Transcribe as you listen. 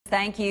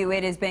Thank you.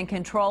 It has been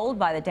controlled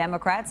by the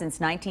Democrats since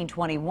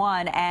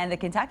 1921, and the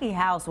Kentucky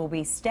House will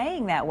be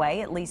staying that way,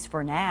 at least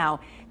for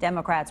now.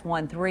 Democrats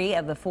won 3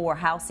 of the 4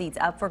 House seats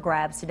up for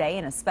grabs today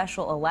in a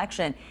special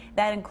election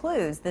that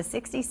includes the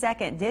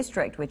 62nd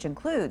District, which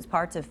includes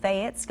parts of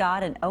Fayette,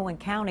 Scott, and Owen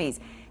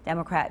counties.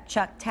 Democrat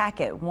Chuck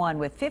Tackett won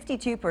with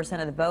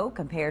 52% of the vote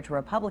compared to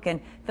Republican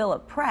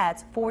Philip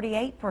Pratt's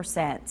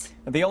 48%.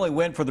 The only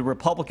win for the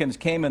Republicans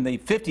came in the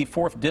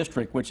 54th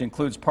District, which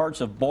includes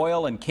parts of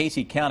Boyle and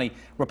Casey County.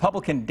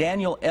 Republican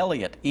Daniel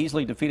Elliott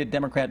easily defeated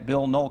Democrat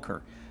Bill Nolker.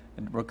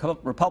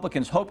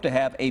 Republicans hope to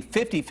have a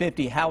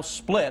 50-50 House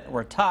split or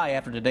a tie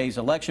after today's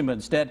election, but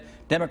instead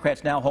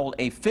Democrats now hold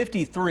a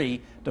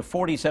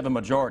 53-47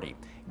 majority.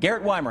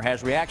 Garrett Weimer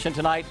has reaction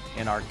tonight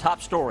in our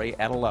top story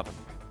at 11.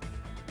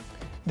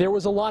 There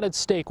was a lot at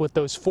stake with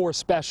those 4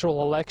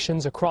 special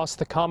elections across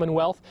the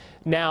Commonwealth.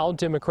 Now,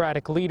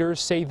 Democratic leaders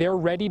say they're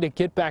ready to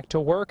get back to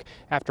work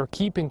after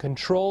keeping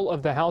control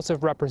of the House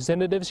of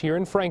Representatives here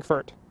in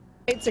Frankfort.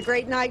 It's a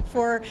great night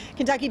for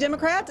Kentucky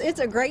Democrats.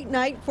 It's a great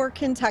night for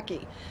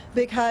Kentucky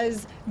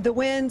because the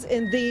wins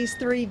in these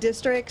 3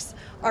 districts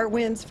are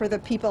wins for the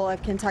people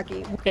of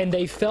Kentucky. And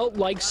they felt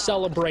like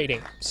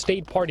celebrating.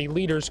 State party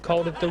leaders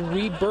called it the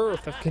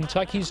rebirth of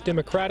Kentucky's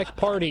Democratic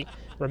Party,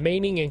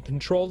 remaining in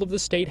control of the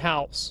state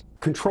house.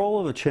 Control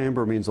of the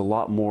chamber means a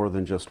lot more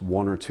than just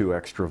 1 or 2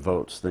 extra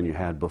votes than you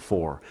had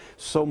before.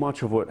 So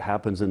much of what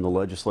happens in the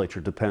legislature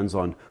depends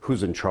on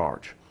who's in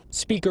charge.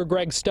 Speaker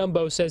Greg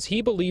Stumbo says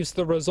he believes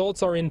the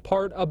results are in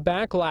part a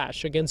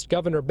backlash against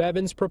Governor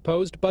Bevin's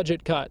proposed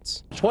budget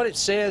cuts. What it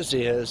says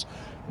is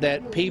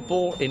that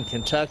people in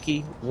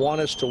Kentucky want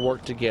us to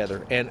work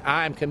together, and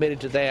I'm committed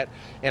to that,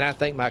 and I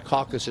think my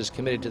caucus is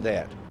committed to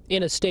that.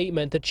 In a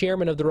statement, the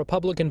chairman of the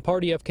Republican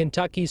Party of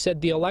Kentucky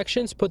said the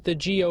elections put the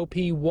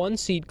GOP 1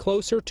 seat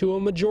closer to a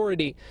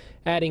majority,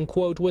 adding,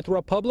 quote, with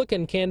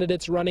Republican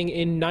candidates running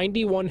in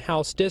 91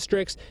 House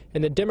districts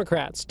and the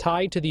Democrats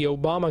tied to the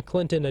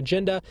Obama-Clinton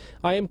agenda,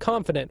 I am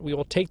confident we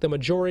will take the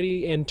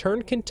majority and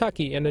turn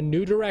Kentucky in a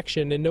new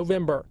direction in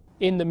November.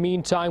 In the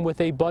meantime, with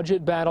a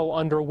budget battle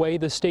underway,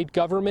 the state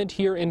government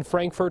here in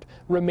Frankfort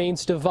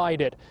remains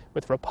divided,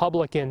 with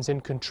Republicans in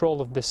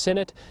control of the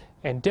Senate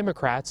and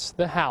Democrats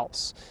the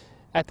House.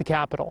 At the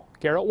Capitol,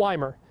 Garrett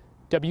Weimer,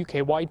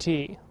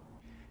 WKYT.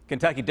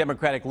 Kentucky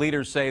Democratic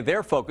leaders say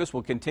their focus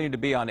will continue to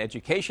be on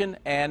education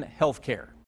and health care.